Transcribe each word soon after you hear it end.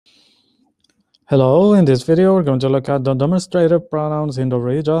Hello, in this video we're going to look at the demonstrative pronouns in the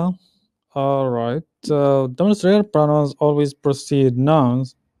Reja. Alright, so demonstrative pronouns always precede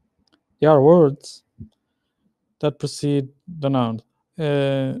nouns. They are words that precede the noun.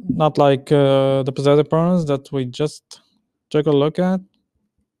 Not like the possessive pronouns that we just took a look at.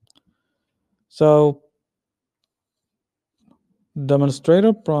 So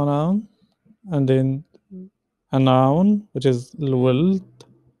demonstrative pronoun and then a noun, which is الولد.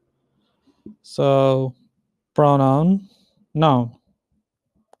 So pronoun, noun.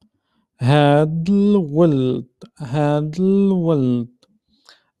 هاد الولد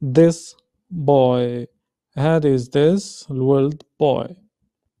this boy. هاد is this الولد boy.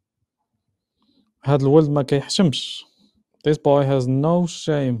 هاد الولد ما كيحشمش. This boy has no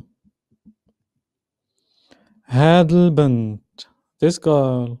shame. هاد البنت this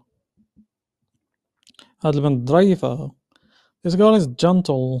girl. هاد البنت ظريفة. This girl is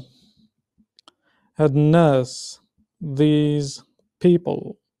gentle. هاد الناس these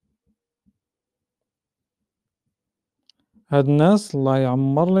people. هاد الناس الله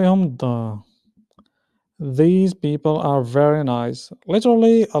يعمر لهم الدار. These people are very nice.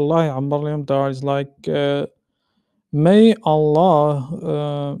 Literally, Allah يعمر لهم الدار is like may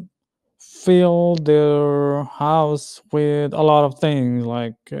Allah fill their house with a lot of things,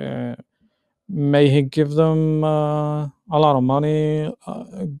 like may He give them a lot of money,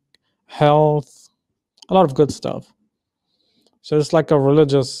 health, a lot of good stuff. So it's like a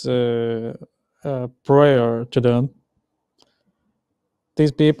religious prayer to them.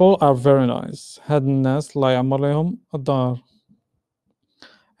 These people are very nice. هاد الناس الله يعمر لهم الدار.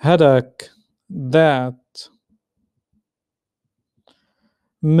 هداك that.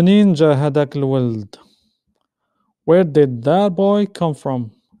 منين جا هداك الولد? Where did that boy come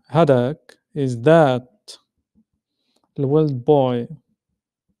from? هداك is that الولد boy.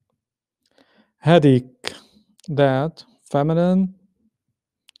 هديك that feminine.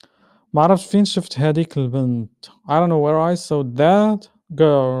 معرفش فين شفت هديك البنت. I don't know where I saw that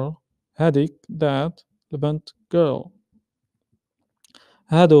girl. هديك that البنت girl.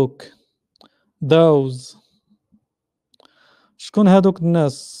 هادوك those. شكون هادوك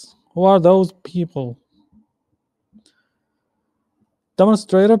الناس? Who are those people?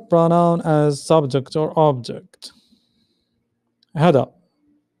 Demonstrative pronoun as subject or object. هذا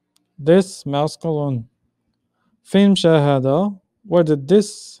this masculine. فين مشى هذا? Where did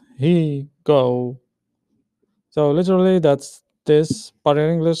this he go? So literally that's this, but in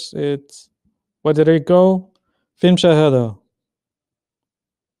English it's where did he go? فين مشى هذا?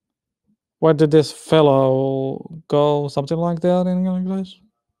 Where did this fellow go? Something like that in English.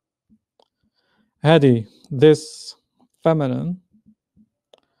 هذه this feminine.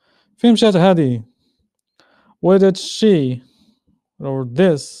 فين مشات هذه? Where did she or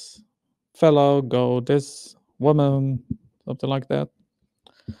this fellow go? This woman, something like that.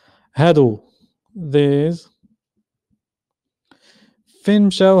 هادو these. فين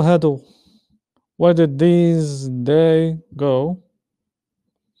مشاو هادو? Where did these they go?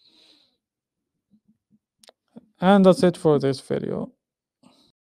 And that's it for this video.